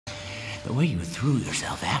the way you threw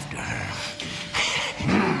yourself after her.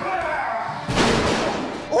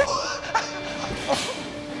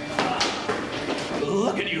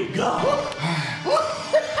 Look at you go!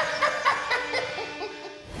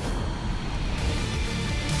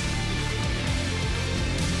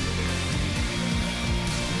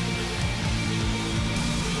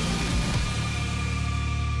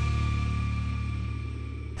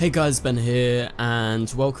 Hey guys, Ben here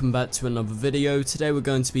and welcome back to another video. Today we're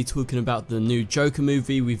going to be talking about the new Joker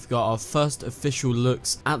movie. We've got our first official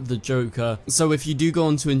looks at the Joker. So if you do go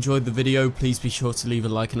on to enjoy the video, please be sure to leave a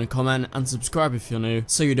like and a comment and subscribe if you're new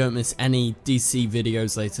so you don't miss any DC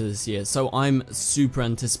videos later this year. So I'm super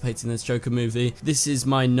anticipating this Joker movie. This is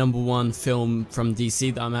my #1 film from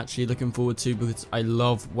DC that I'm actually looking forward to because I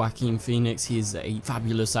love Joaquin Pheonix. He is a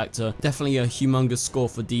fabulous actor. Definitely a humongous score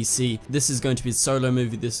for DC. This is going to be a solo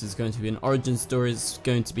movie. This is going to be an origin story. It's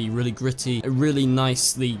going to be really gritty, a really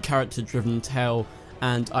nicely character-driven tale,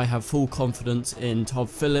 and I have full confidence in Todd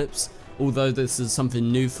Phillips. Although this is something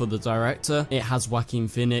new for the director, it has Joaquin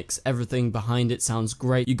Phoenix. Everything behind it sounds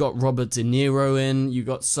great. You got Robert De Niro in, you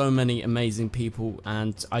got so many amazing people,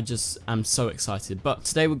 and I just am so excited. But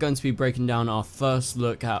today we're going to be breaking down our first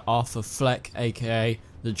look at Arthur Fleck, aka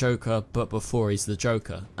the Joker, but before he's the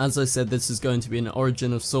Joker. As I said, this is going to be an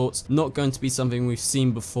origin of sorts, not going to be something we've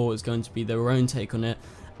seen before. It's going to be their own take on it,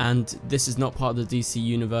 and this is not part of the DC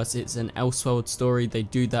universe. It's an Elseworld story. They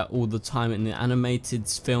do that all the time in the animated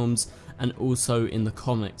films and also in the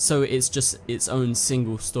comics, so it's just its own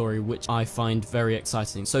single story, which I find very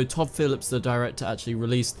exciting. So Todd Phillips, the director, actually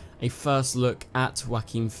released a first look at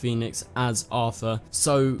Joaquin Phoenix as Arthur.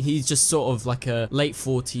 So he's just sort of like a late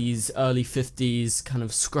 40s, early 50s kind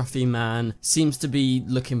of scruffy man, seems to be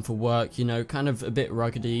looking for work, you know, kind of a bit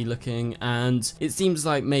ruggedy looking, and it seems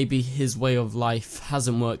like maybe his way of life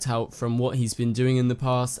hasn't worked out from what he's been doing in the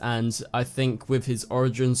past. And I think with his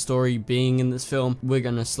origin story being in this film, we're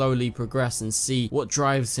going to slowly progress and see what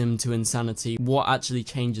drives him to insanity, what actually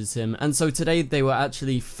changes him. And so today they were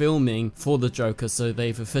actually filming for the Joker, so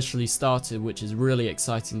they've officially started, which is really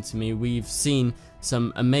exciting to me. We've seen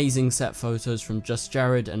some amazing set photos from Just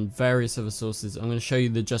Jared and various other sources. I'm going to show you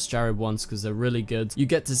the Just Jared ones because they're really good. You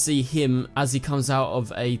get to see him as he comes out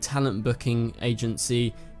of a talent booking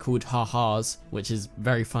agency called Ha-Ha's, which is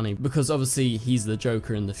very funny because obviously he's the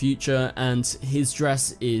Joker in the future, and his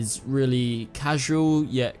dress is really casual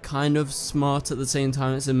yet kind of smart at the same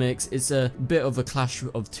time. It's a mix. It's a bit of a clash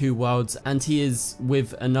of two worlds, and he is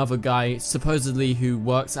with another guy supposedly who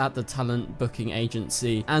works at the talent booking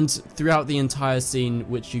agency. And throughout the entire scene,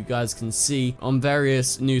 which you guys can see on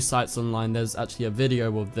various news sites online, there's actually a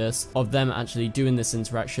video of this, of them actually doing this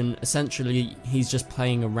interaction. Essentially he's just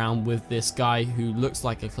playing around with this guy who looks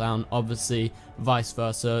like a clown. Obviously vice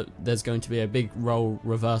versa, there's going to be a big role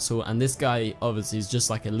reversal, and this guy obviously is just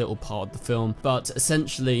like a little part of the film, but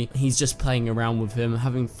essentially he's just playing around with him,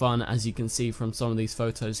 having fun. As you can see from some of these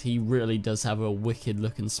photos, he really does have a wicked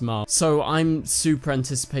looking smile. So I'm super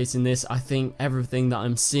anticipating this. I think everything that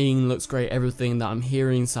I'm seeing looks great, everything that I'm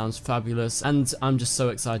hearing sounds fabulous, and I'm just so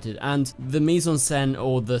excited. And the mise-en-scène,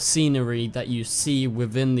 or the scenery that you see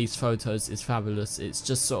within these photos, is fabulous. It's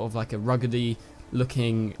just sort of like a ruggedy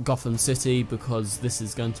looking Gotham City, because this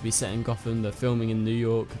is going to be set in Gotham. They're filming in New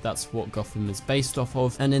York. That's what Gotham is based off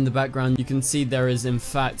of. And in the background you can see there is in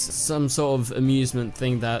fact some sort of amusement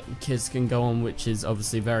thing that kids can go on, which is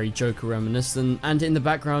obviously very Joker reminiscent. And in the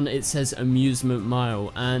background it says Amusement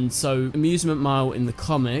Mile, and so Amusement Mile in the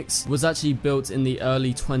comics was actually built in the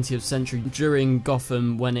early 20th century during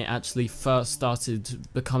Gotham, when it actually first started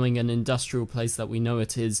becoming an industrial place that we know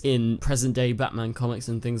it is in present day Batman comics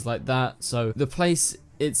and things like that. So the place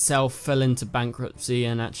itself fell into bankruptcy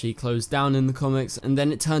and actually closed down in the comics, and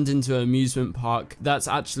then it turned into an amusement park that's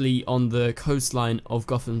actually on the coastline of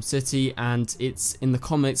Gotham City, and it's in the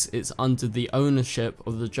comics, it's under the ownership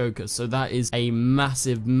of the Joker. So that is a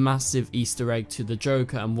massive Easter egg to the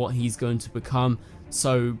Joker and what he's going to become.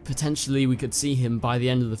 So potentially we could see him by the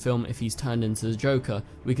end of the film, if he's turned into the Joker,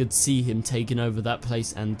 we could see him taking over that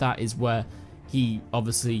place, and that is where he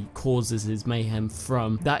obviously causes his mayhem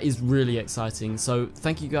from. That is really exciting. So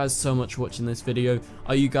thank you guys so much for watching this video.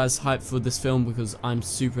 Are you guys hyped for this film? Because I'm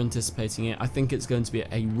super anticipating it. I think it's going to be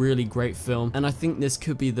a really great film, and I think this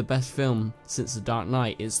could be the best film since The Dark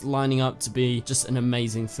Knight. It's lining up to be just an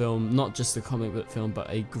amazing film, not just a comic book film, but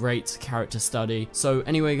a great character study. So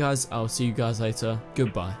anyway guys, I'll see you guys later.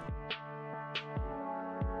 Goodbye.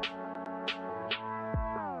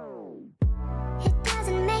 It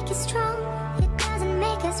doesn't make it strong.